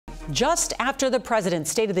Just after the president's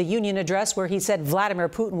State of the Union address, where he said Vladimir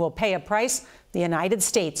Putin will pay a price, the United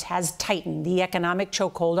States has tightened the economic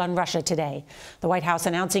chokehold on Russia today. The White House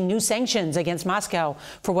announcing new sanctions against Moscow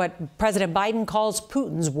for what President Biden calls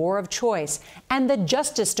Putin's war of choice. And the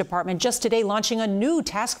Justice Department just today launching a new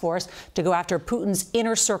task force to go after Putin's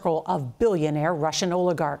inner circle of billionaire Russian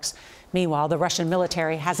oligarchs. Meanwhile, the Russian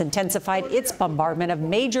military has intensified its bombardment of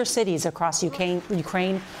major cities across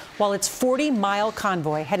Ukraine, while its 40-mile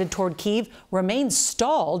convoy headed toward Kyiv remains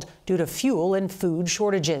stalled due to fuel and food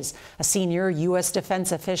shortages. A senior U.S.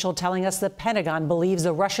 defense official telling us the Pentagon believes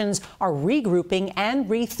the Russians are regrouping and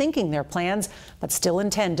rethinking their plans, but still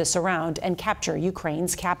intend to surround and capture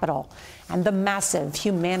Ukraine's capital. And the massive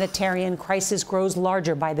humanitarian crisis grows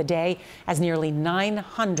larger by the day as nearly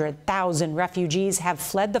 900,000 refugees have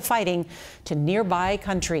fled the fighting to nearby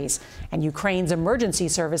countries. And Ukraine's emergency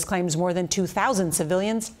service claims more than 2,000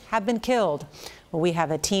 civilians have been killed. Well, we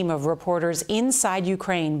have a team of reporters inside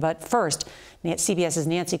Ukraine. But first, CBS's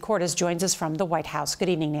Nancy Cordes joins us from the White House. Good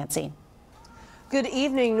evening, Nancy. Good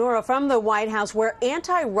evening, Norah, from the White House, where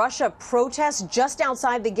anti-Russia protests just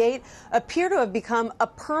outside the gate appear to have become a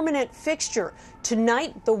permanent fixture.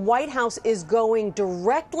 Tonight, the White House is going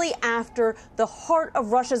directly after the heart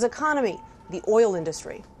of Russia's economy, the oil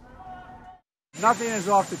industry. Nothing is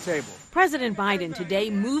off the table. President Biden today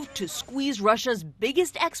moved to squeeze Russia's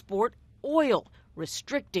biggest export, oil,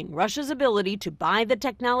 restricting Russia's ability to buy the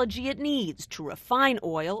technology it needs to refine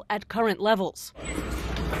oil at current levels.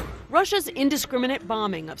 Russia's indiscriminate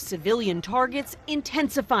bombing of civilian targets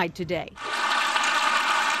intensified today,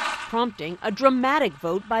 prompting a dramatic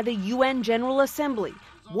vote by the UN General Assembly,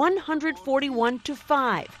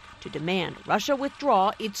 141-5, to demand Russia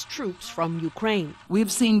withdraw its troops from Ukraine. We've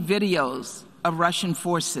seen videos of Russian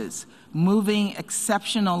forces moving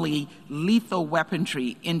exceptionally lethal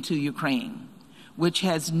weaponry into Ukraine, which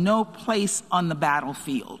has no place on the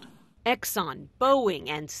battlefield. Exxon, Boeing,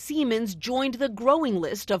 and Siemens joined the growing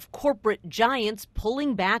list of corporate giants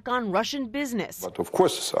pulling back on Russian business. But of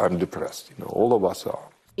course, I'm depressed. All of us are.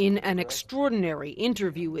 In an extraordinary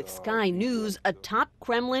interview with Sky News, a top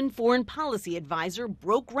Kremlin foreign policy advisor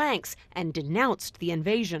broke ranks and denounced the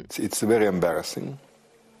invasion. It's very embarrassing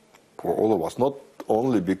for all of us, not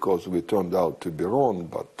only because we turned out to be wrong,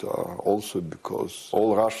 but also because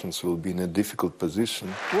all Russians will be in a difficult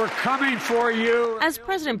position. We're coming for you. As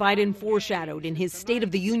President Biden foreshadowed in his State of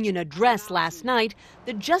the Union address last night,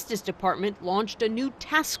 the Justice Department launched a new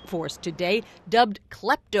task force today dubbed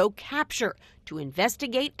Klepto Capture to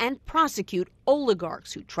investigate and prosecute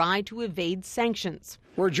oligarchs who try to evade sanctions.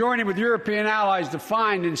 We're joining with European allies to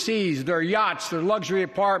find and seize their yachts, their luxury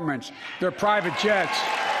apartments, their private jets.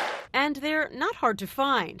 And they're not hard to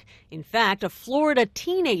find. In fact, a Florida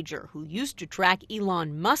teenager who used to track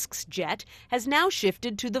Elon Musk's jet has now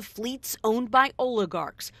shifted to the fleets owned by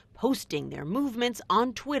oligarchs, posting their movements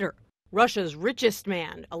on Twitter. Russia's richest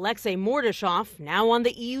man, Alexei Mordashov, now on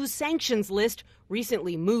the EU's sanctions list,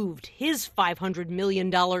 recently moved his $500 million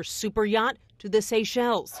super yacht to the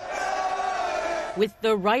Seychelles. With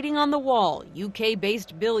the writing on the wall,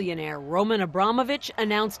 UK-based billionaire Roman Abramovich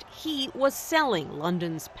announced he was selling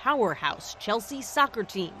London's powerhouse Chelsea soccer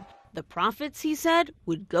team. The profits, he said,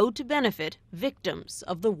 would go to benefit victims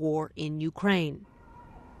of the war in Ukraine.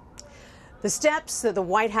 The steps that the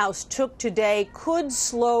White House took today could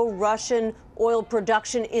slow Russian oil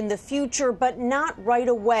production in the future, but not right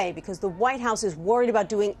away, because the White House is worried about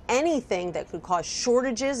doing anything that could cause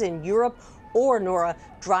shortages in Europe or, Norah,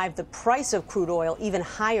 drive the price of crude oil even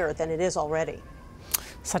higher than it is already.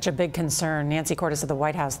 Such a big concern. Nancy Cordes of the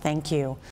White House, thank you.